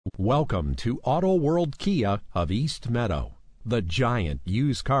Welcome to Auto World Kia of East Meadow, the giant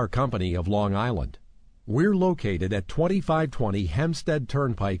used car company of Long Island. We're located at 2520 Hempstead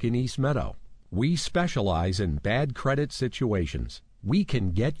Turnpike in East Meadow. We specialize in bad credit situations. We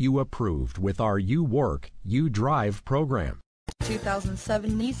can get you approved with our You Work, You Drive program.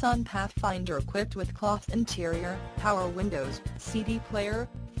 2007 Nissan Pathfinder equipped with cloth interior, power windows, CD player,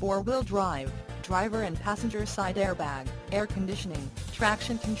 4-wheel drive, driver and passenger side airbag, air conditioning,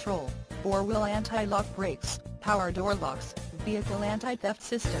 traction control, 4-wheel anti-lock brakes, power door locks, vehicle anti-theft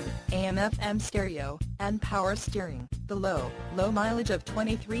system, AM/FM stereo, and power steering. The low mileage of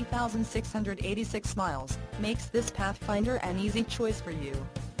 23,686 miles makes this Pathfinder an easy choice for you.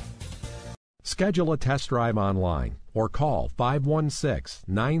 Schedule a test drive online or call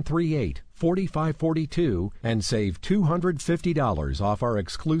 516-938-4542 and save $250 off our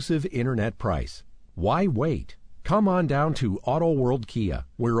exclusive internet price. Why wait? Come on down to Auto World Kia.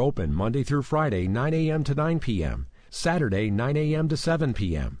 We're open Monday through Friday 9 a.m. to 9 p.m., Saturday 9 a.m. to 7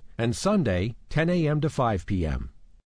 p.m., and Sunday 10 a.m. to 5 p.m.